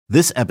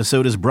This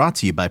episode is brought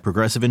to you by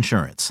Progressive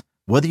Insurance.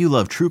 Whether you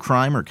love true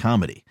crime or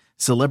comedy,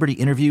 celebrity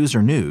interviews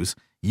or news,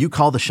 you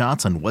call the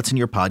shots on what's in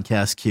your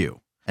podcast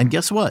queue. And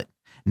guess what?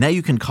 Now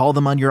you can call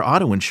them on your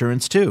auto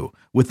insurance too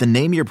with the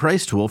Name Your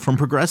Price tool from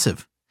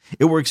Progressive.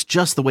 It works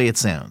just the way it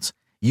sounds.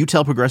 You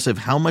tell Progressive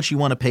how much you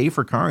want to pay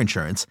for car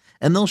insurance,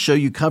 and they'll show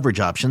you coverage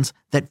options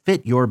that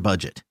fit your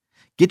budget.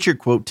 Get your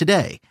quote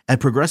today at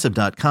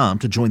Progressive.com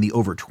to join the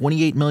over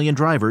 28 million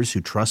drivers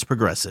who trust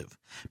Progressive.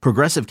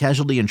 Progressive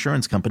Casualty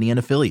Insurance Company and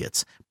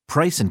Affiliates.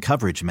 Price and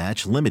coverage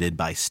match limited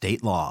by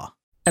state law.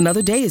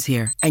 Another day is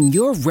here, and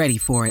you're ready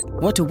for it.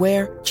 What to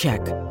wear?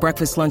 Check.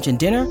 Breakfast, lunch, and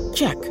dinner?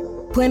 Check.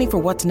 Planning for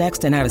what's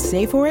next and how to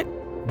save for it?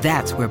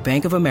 That's where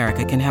Bank of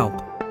America can help.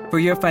 For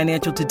your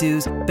financial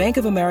to-dos, Bank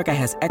of America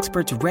has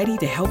experts ready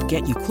to help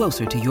get you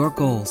closer to your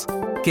goals.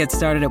 Get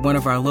started at one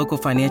of our local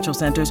financial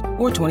centers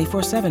or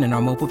 24/7 in our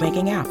mobile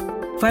banking app.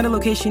 Find a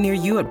location near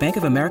you at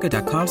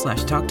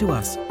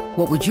bankofamerica.com/talktous.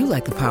 What would you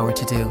like the power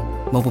to do?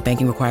 Mobile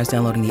banking requires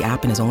downloading the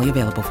app and is only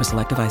available for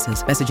select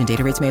devices. Message and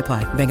data rates may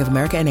apply. Bank of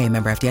America N.A.,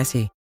 member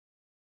FDIC.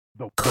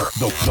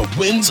 The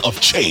winds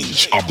of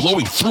change are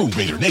blowing through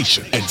Raider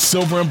Nation, and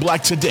Silver and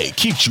Black Today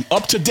keeps you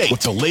up to date with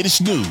the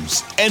latest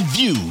news and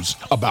views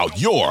about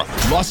your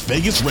Las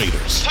Vegas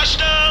Raiders.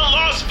 Touchdown,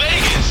 Las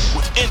Vegas!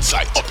 With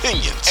insight,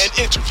 opinions, and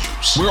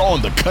interviews. We're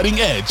on the cutting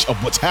edge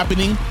of what's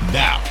happening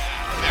now.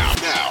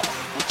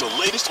 With the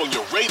latest on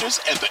your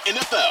Raiders and the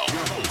NFL.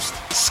 Your hosts,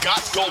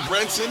 Scott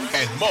Goldbranson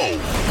and Mo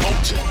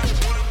Moulton.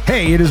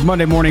 Hey, it is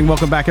Monday morning.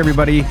 Welcome back,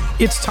 everybody.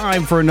 It's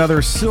time for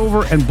another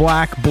Silver and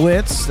Black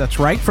Blitz. That's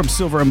right, from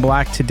Silver and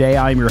Black Today.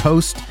 I'm your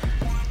host,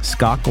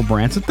 Scott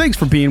Goldbranson. Thanks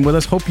for being with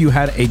us. Hope you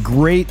had a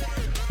great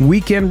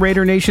weekend,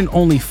 Raider Nation.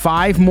 Only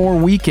 5 more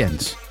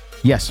weekends.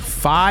 Yes,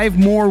 5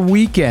 more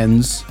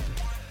weekends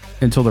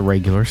until the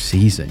regular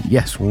season.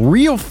 Yes,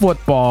 real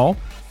football.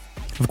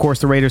 Of course,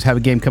 the Raiders have a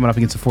game coming up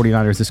against the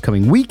 49ers this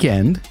coming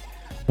weekend.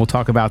 We'll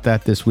talk about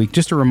that this week.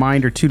 Just a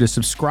reminder, too, to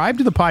subscribe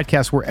to the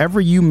podcast wherever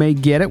you may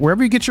get it,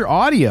 wherever you get your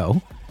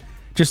audio.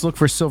 Just look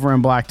for Silver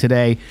and Black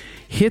Today.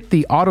 Hit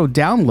the auto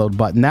download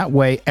button. That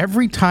way,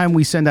 every time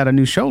we send out a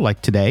new show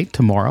like today,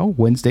 tomorrow,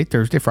 Wednesday,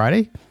 Thursday,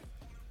 Friday,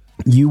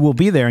 you will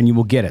be there and you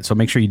will get it. So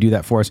make sure you do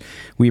that for us.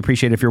 We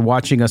appreciate it if you're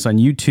watching us on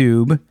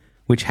YouTube,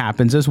 which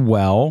happens as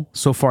well.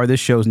 So far,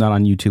 this show's not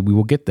on YouTube. We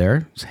will get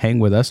there. Just hang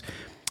with us.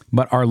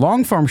 But our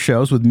long-form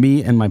shows with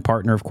me and my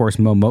partner, of course,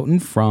 Mo Moulton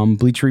from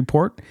Bleacher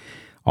Report,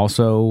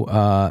 also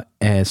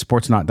as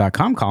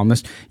sportsnaut.com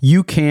columnist,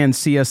 you can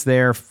see us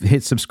there,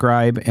 hit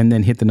subscribe, and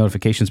then hit the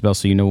notifications bell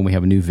so you know when we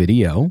have a new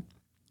video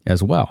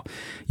as well.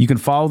 You can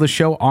follow the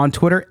show on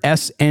Twitter,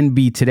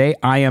 SNB Today.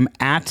 I am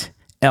at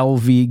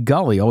LV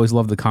Gully. Always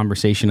love the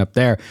conversation up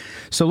there.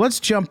 So let's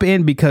jump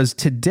in, because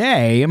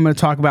today we're going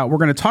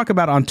to talk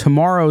about on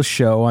tomorrow's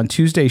show, on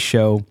Tuesday's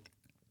show,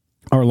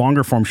 our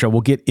longer form show.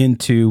 We'll get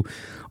into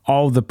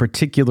all the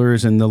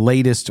particulars and the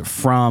latest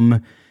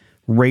from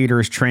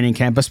Raiders training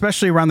camp,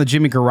 especially around the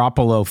Jimmy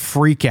Garoppolo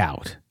freak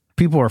out.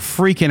 People are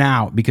freaking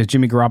out because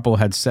Jimmy Garoppolo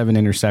had 7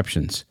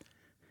 interceptions.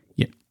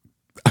 Yeah,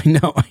 I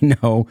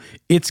know.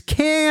 It's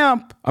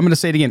camp. I'm going to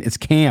say it again. It's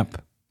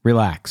camp.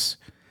 Relax.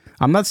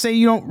 I'm not saying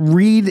you don't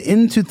read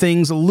into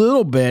things a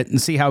little bit and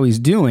see how he's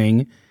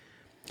doing,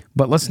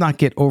 but let's not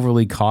get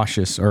overly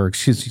cautious or,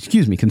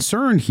 excuse me,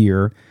 concerned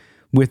here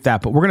with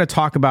that. But we're going to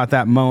talk about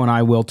that, Mo and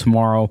I will,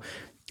 tomorrow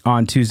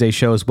on Tuesday's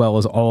show, as well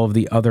as all of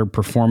the other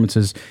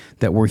performances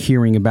that we're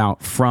hearing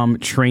about from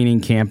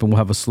training camp. And we'll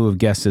have a slew of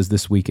guests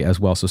this week as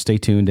well. So stay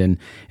tuned and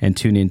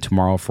tune in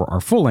tomorrow for our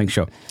full-length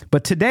show.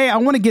 But today I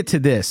want to get to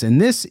this, and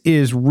this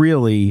is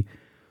really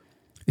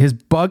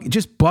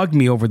just bugged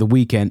me over the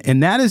weekend.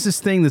 And that is this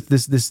thing, that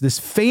this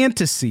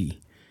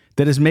fantasy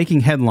that is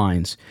making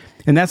headlines.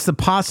 And that's the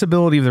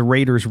possibility of the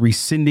Raiders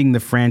rescinding the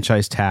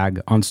franchise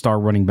tag on star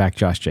running back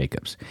Josh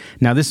Jacobs.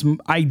 Now, this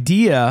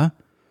idea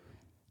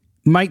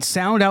might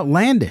sound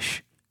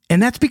outlandish,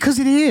 and that's because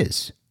it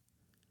is.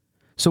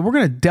 So we're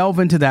going to delve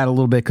into that a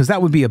little bit, because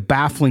that would be a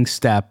baffling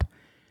step,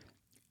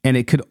 and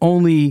it could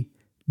only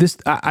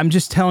I'm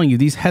just telling you,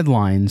 these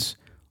headlines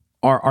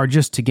are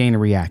just to gain a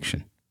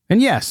reaction.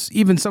 And yes,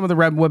 even some of the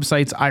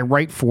websites I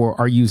write for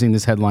are using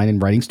this headline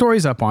and writing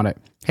stories up on it.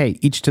 Hey,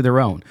 each to their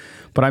own.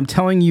 But I'm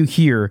telling you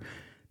here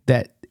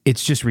that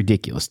it's just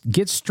ridiculous.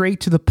 Get straight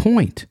to the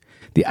point.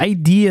 The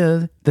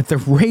idea that the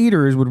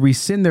Raiders would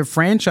rescind their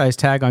franchise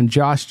tag on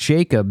Josh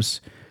Jacobs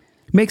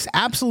makes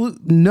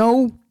absolute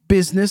no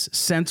business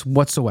sense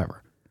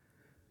whatsoever.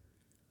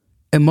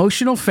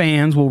 Emotional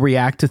fans will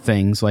react to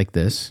things like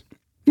this.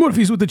 What if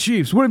he's with the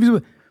Chiefs? What if he's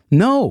with...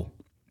 No.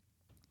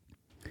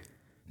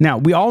 Now,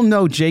 we all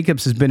know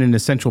Jacobs has been an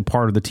essential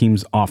part of the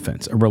team's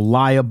offense, a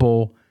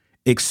reliable,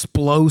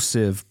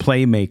 explosive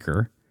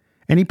playmaker,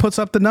 and he puts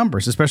up the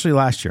numbers, especially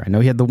last year. I know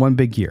he had the one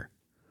big year,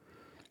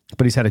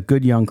 but he's had a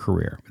good young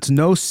career. It's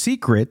no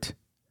secret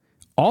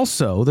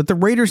also that the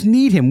Raiders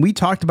need him. We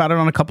talked about it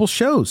on a couple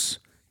shows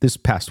this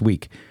past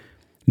week.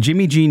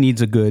 Jimmy G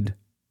needs a good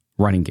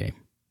running game.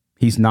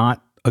 He's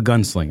not a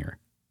gunslinger.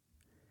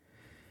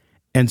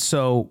 And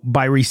so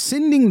by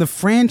rescinding the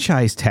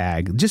franchise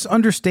tag, just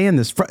understand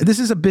this. This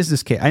is a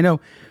business case. I know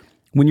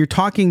when you're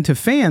talking to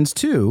fans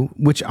too,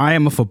 which I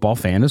am a football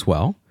fan as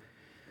well,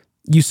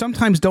 you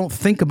sometimes don't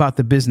think about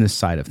the business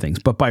side of things.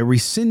 But by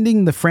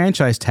rescinding the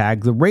franchise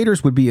tag, the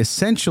Raiders would be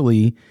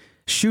essentially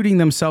shooting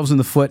themselves in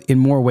the foot in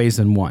more ways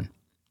than one.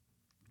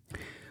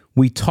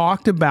 We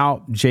talked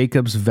about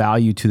Jacobs'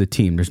 value to the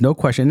team. There's no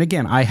question. And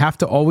again, I have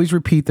to always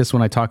repeat this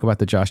when I talk about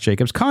the Josh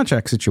Jacobs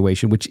contract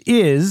situation, which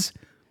is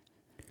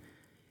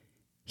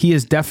he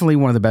is definitely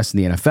one of the best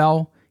in the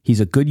NFL. He's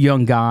a good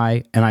young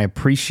guy, and I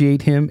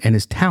appreciate him and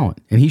his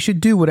talent. And he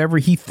should do whatever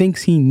he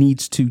thinks he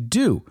needs to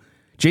do.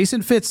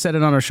 Jason Fitz said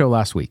it on our show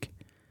last week.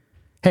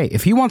 Hey,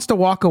 if he wants to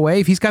walk away,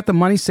 if he's got the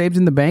money saved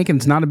in the bank and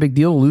it's not a big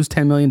deal to lose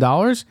 $10 million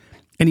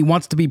and he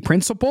wants to be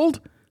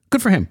principled,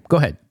 good for him. Go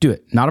ahead. Do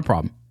it. Not a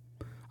problem.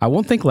 I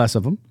won't think less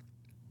of him.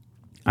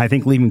 I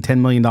think leaving $10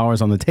 million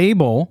on the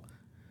table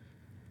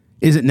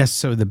isn't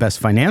necessarily the best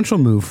financial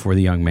move for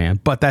the young man,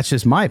 but that's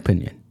just my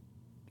opinion.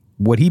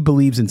 What he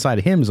believes inside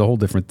of him is a whole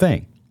different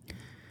thing.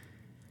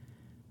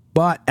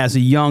 But as a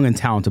young and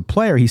talented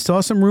player, he still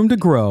has some room to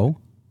grow.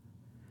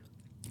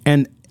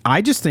 And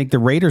I just think the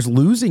Raiders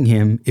losing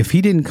him, if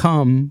he didn't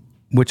come,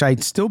 which I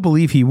still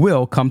believe he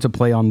will come to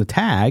play on the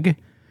tag,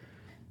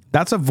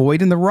 that's a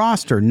void in the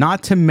roster.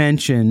 Not to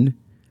mention,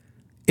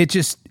 it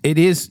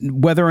is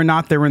whether or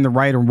not they're in the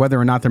right or whether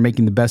or not they're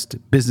making the best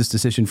business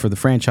decision for the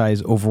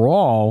franchise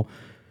overall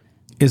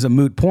is a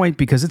moot point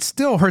because it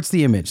still hurts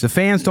the image. The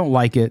fans don't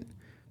like it.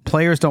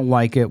 Players don't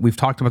like it. We've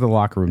talked about the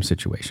locker room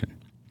situation.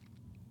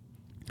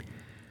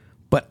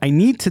 But I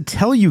need to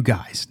tell you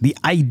guys, the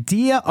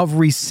idea of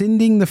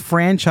rescinding the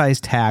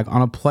franchise tag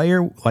on a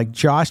player like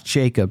Josh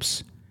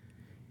Jacobs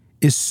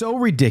is so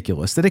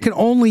ridiculous that it can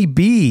only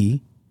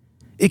be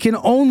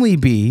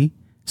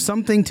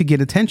something to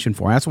get attention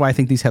for. That's why I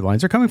think these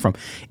headlines are coming from.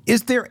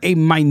 Is there a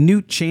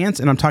minute chance,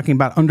 and I'm talking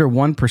about under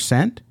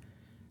 1%,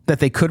 that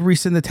they could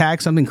rescind the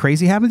tag, something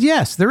crazy happens?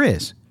 Yes, there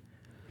is.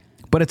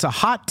 But it's a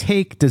hot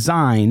take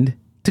designed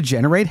to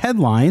generate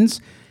headlines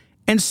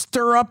and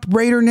stir up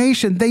Raider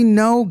Nation. They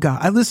know,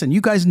 God. Listen, you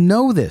guys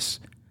know this.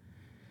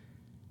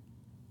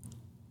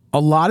 A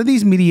lot of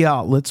these media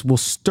outlets will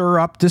stir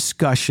up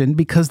discussion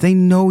because they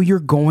know you're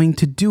going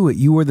to do it.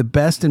 You are the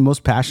best and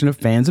most passionate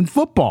fans in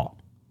football.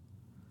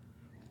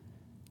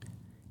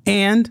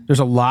 And there's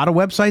a lot of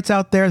websites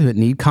out there that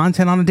need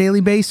content on a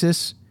daily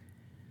basis,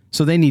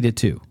 so they need it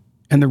too.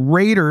 And the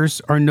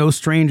Raiders are no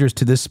strangers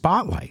to this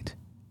spotlight.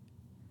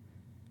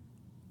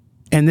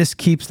 And this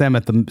keeps them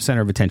at the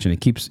center of attention.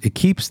 It keeps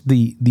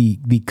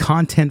the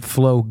content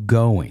flow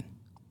going.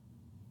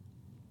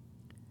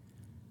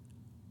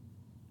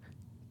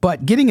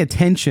 But getting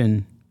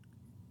attention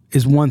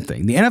is one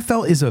thing. The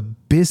NFL is a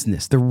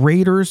business. The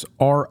Raiders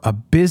are a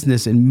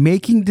business, and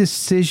making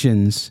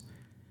decisions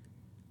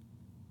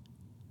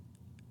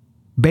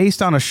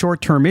based on a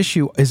short-term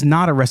issue is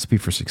not a recipe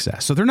for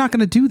success. So they're not going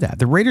to do that.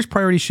 The Raiders'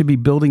 priority should be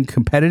building a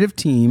competitive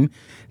team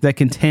that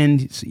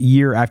contends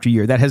year after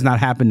year. That has not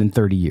happened in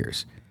 30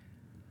 years.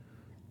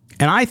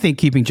 And I think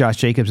keeping Josh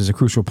Jacobs is a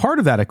crucial part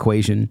of that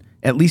equation,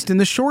 at least in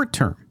the short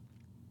term.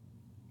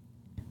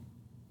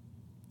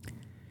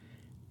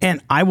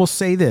 And I will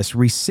say this,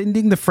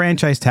 rescinding the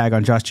franchise tag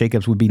on Josh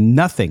Jacobs would be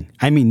nothing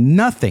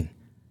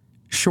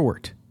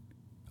short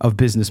of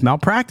business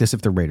malpractice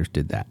if the Raiders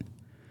did that.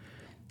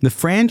 The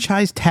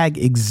franchise tag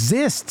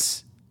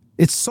exists.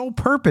 Its sole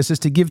purpose is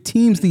to give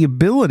teams the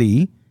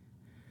ability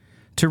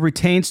to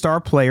retain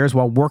star players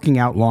while working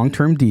out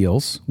long-term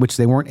deals, which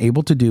they weren't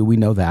able to do. We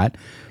know that.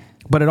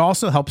 But it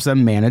also helps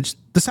them manage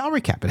the salary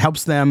cap. It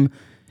helps them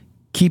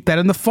keep that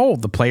in the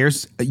fold. The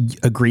players'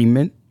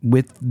 agreement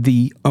with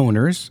the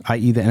owners,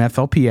 i.e. the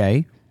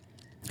NFLPA,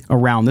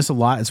 around this a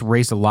lot. It's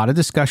raised a lot of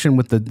discussion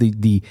with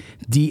the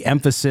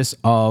de-emphasis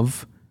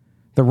of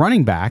the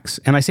running backs,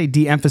 and I say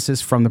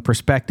de-emphasis from the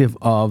perspective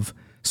of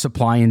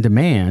supply and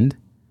demand,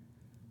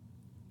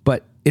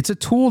 but it's a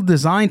tool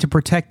designed to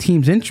protect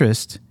teams'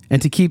 interest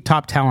and to keep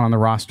top talent on the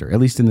roster, at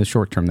least in the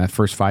short term, that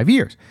first 5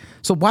 years.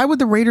 So why would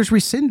the Raiders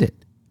rescind it?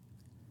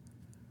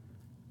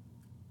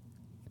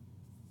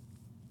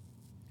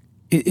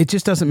 It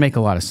just doesn't make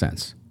a lot of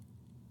sense.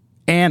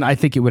 And I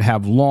think it would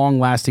have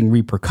long-lasting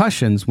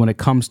repercussions when it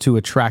comes to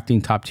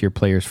attracting top-tier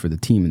players for the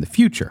team in the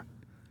future.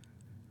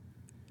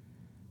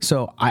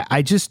 So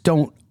I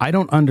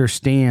don't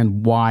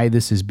understand why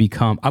this has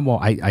become,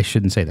 I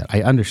shouldn't say that.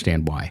 I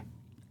understand why.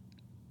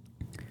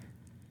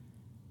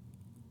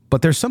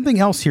 But there's something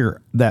else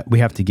here that we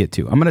have to get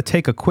to. I'm going to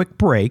take a quick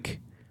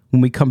break.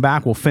 When we come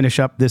back, we'll finish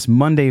up this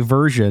Monday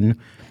version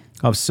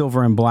of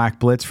Silver and Black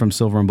Blitz from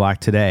Silver and Black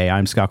Today.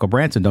 I'm Scott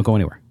Branson. Don't go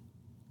anywhere.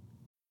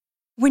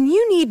 When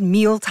you need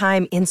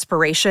mealtime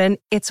inspiration,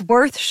 it's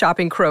worth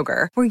shopping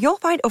Kroger, where you'll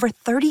find over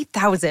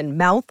 30,000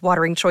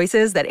 mouth-watering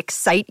choices that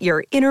excite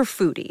your inner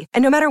foodie.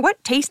 And no matter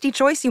what tasty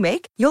choice you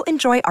make, you'll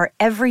enjoy our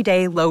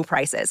everyday low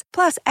prices,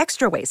 plus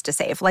extra ways to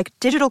save, like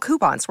digital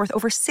coupons worth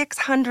over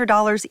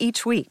 $600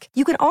 each week.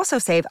 You can also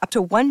save up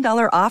to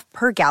 $1 off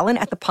per gallon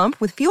at the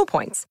pump with fuel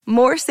points.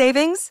 More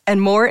savings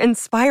and more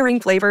inspiring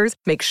flavors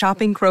make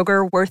shopping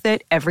Kroger worth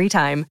it every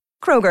time.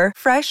 Kroger,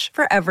 fresh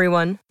for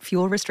everyone.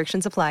 Fuel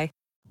restrictions apply.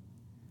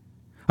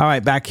 All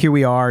right, back here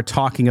we are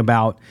talking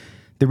about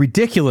the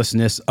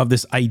ridiculousness of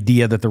this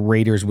idea that the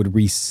Raiders would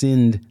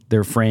rescind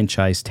their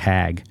franchise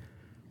tag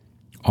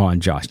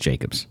on Josh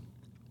Jacobs.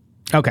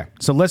 Okay,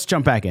 so let's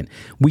jump back in.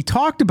 We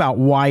talked about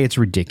why it's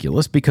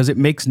ridiculous because it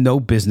makes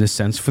no business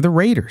sense for the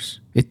Raiders.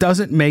 It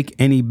doesn't make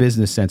any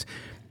business sense.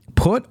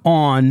 Put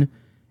on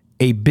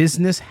a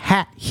business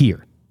hat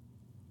here.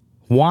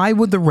 Why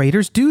would the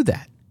Raiders do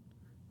that?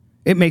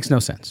 It makes no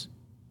sense.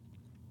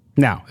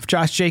 Now, if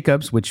Josh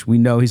Jacobs, which we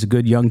know he's a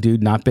good young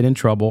dude, not been in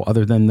trouble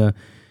other than the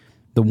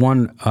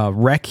one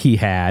wreck he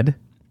had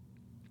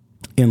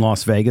in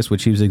Las Vegas,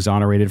 which he was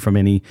exonerated from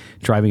any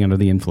driving under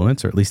the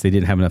influence, or at least they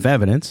didn't have enough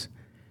evidence.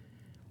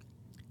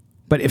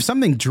 But if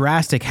something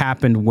drastic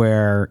happened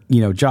where,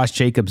 Josh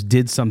Jacobs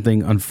did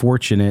something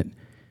unfortunate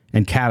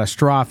and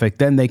catastrophic,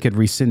 then they could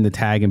rescind the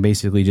tag and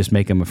basically just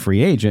make him a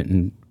free agent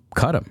and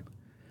cut him.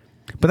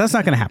 But that's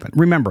not going to happen.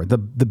 Remember, the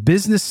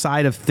business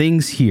side of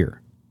things here.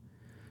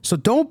 So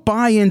don't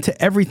buy into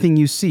everything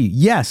you see.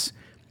 Yes,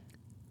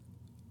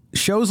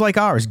 shows like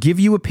ours give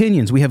you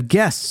opinions. We have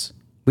guests.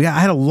 I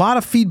had a lot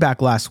of feedback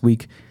last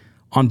week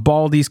on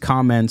Baldy's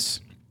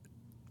comments,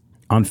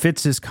 on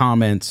Fitz's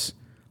comments,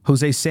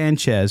 Jose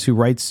Sanchez, who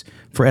writes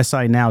for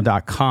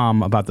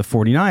SINow.com about the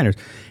 49ers.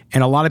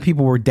 And a lot of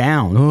people were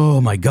down. Oh,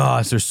 my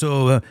gosh, they're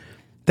so...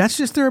 That's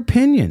just their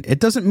opinion.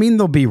 It doesn't mean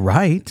they'll be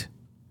right.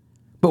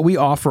 But we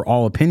offer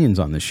all opinions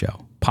on this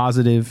show.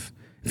 Positive.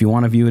 If you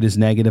want to view it as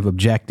negative,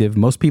 objective.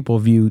 Most people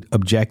view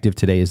objective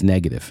today as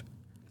negative.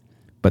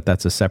 But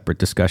that's a separate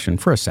discussion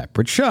for a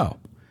separate show.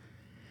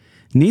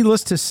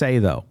 Needless to say,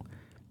 though,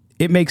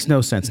 it makes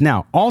no sense.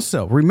 Now,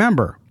 also,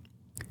 remember,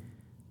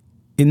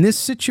 in this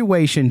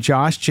situation,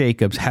 Josh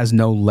Jacobs has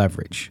no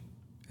leverage.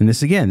 And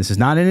this is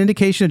not an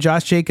indication of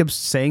Josh Jacobs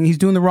saying he's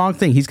doing the wrong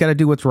thing. He's got to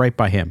do what's right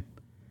by him.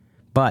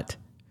 But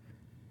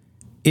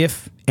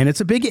if, and it's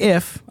a big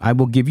if, I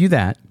will give you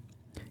that,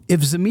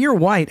 if Zamir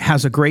White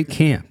has a great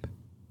camp,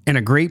 and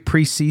a great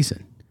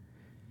preseason,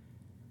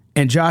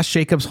 and Josh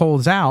Jacobs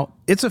holds out,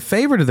 it's a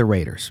favor to the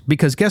Raiders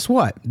because guess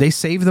what? They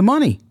save the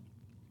money.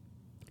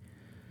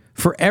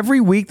 For every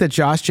week that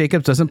Josh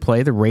Jacobs doesn't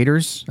play, the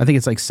Raiders, I think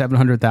it's like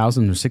 $700,000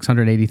 or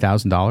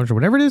 $680,000 or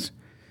whatever it is.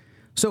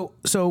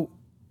 So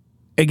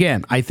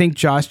again, I think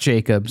Josh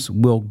Jacobs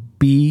will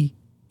be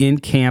in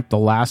camp the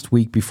last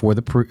week before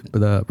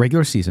the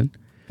regular season,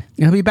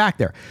 and he'll be back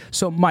there.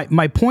 So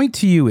my point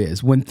to you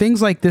is when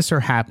things like this are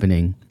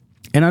happening,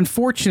 and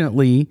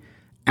unfortunately,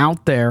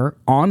 out there,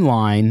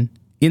 online,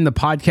 in the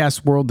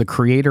podcast world, the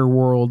creator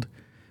world,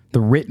 the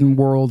written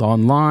world,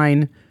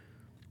 online,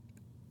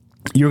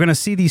 you're going to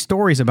see these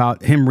stories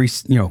about him,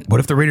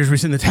 what if the Raiders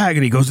rescind the tag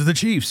and he goes to the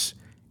Chiefs?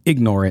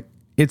 Ignore it.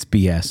 It's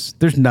BS.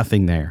 There's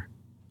nothing there.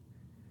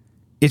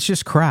 It's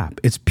just crap.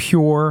 It's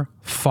pure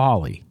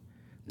folly,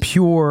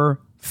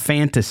 pure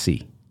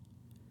fantasy.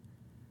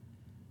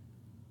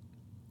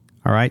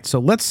 All right, so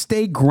let's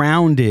stay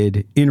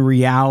grounded in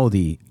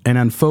reality and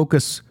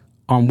unfocus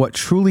on what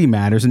truly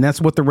matters, and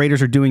that's what the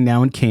Raiders are doing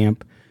now in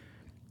camp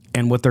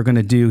and what they're going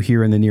to do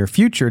here in the near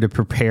future to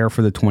prepare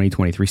for the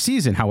 2023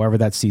 season, however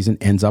that season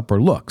ends up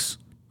or looks,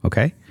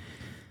 okay?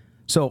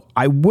 So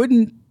I would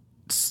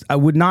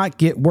not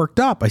get worked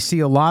up. I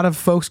see a lot of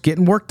folks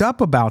getting worked up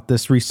about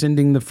this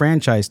rescinding the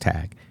franchise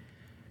tag.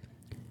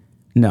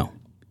 No,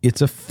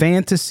 it's a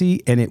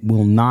fantasy, and it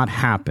will not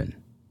happen.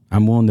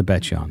 I'm willing to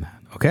bet you on that,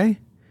 okay?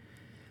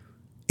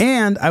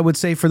 And I would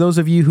say for those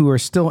of you who are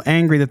still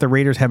angry that the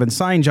Raiders haven't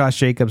signed Josh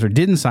Jacobs, or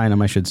didn't sign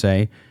him, I should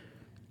say,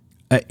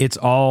 it's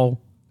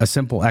all a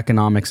simple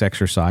economics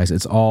exercise.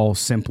 It's all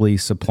simply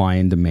supply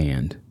and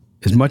demand.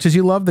 As much as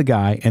you love the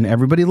guy, and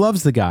everybody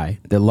loves the guy,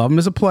 they love him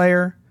as a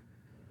player.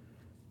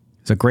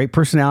 He's a great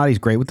personality. He's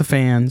great with the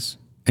fans.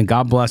 And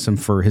God bless him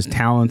for his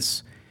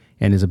talents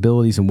and his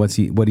abilities and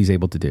what he's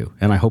able to do.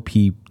 And I hope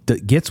he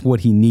gets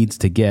what he needs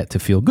to get to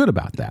feel good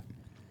about that.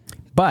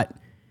 But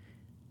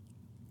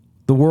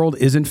the world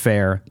isn't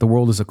fair. The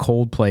world is a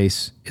cold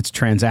place. It's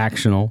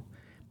transactional,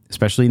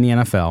 especially in the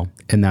NFL,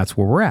 and that's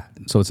where we're at.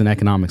 So it's an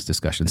economics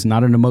discussion. It's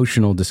not an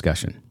emotional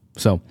discussion.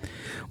 So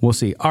we'll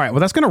see. All right, well,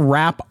 that's going to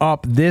wrap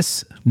up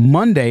this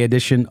Monday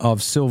edition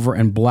of Silver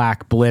and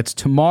Black Blitz.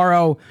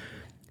 Tomorrow,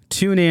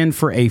 tune in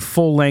for a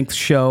full-length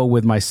show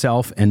with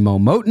myself and Mo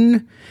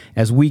Moten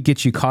as we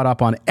get you caught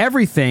up on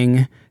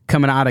everything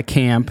coming out of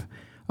camp.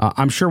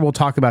 I'm sure we'll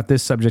talk about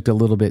this subject a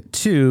little bit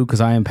too, because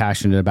I am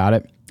passionate about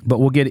it. But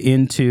we'll get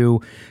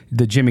into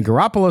the Jimmy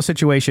Garoppolo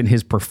situation,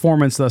 his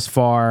performance thus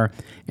far,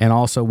 and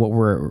also what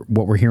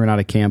we're hearing out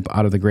of camp,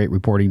 out of the great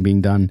reporting being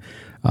done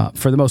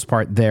for the most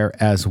part there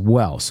as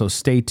well. So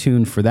stay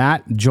tuned for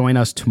that. Join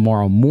us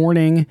tomorrow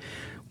morning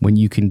when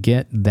you can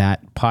get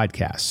that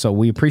podcast. So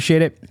we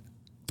appreciate it.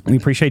 We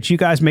appreciate you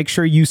guys. Make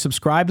sure you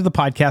subscribe to the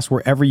podcast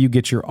wherever you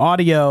get your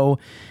audio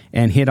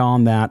and hit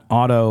on that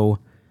auto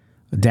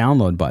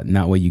download button.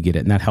 That way you get it,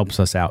 and that helps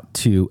us out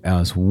too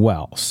as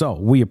well. So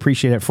we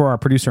appreciate it. For our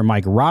producer,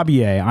 Mike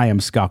Robier, I am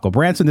Scott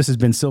Branson. This has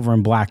been Silver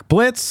and Black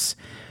Blitz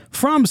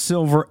from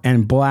Silver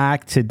and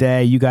Black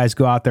today. You guys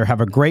go out there,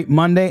 have a great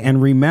Monday, and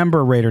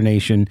remember, Raider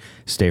Nation,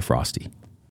 stay frosty.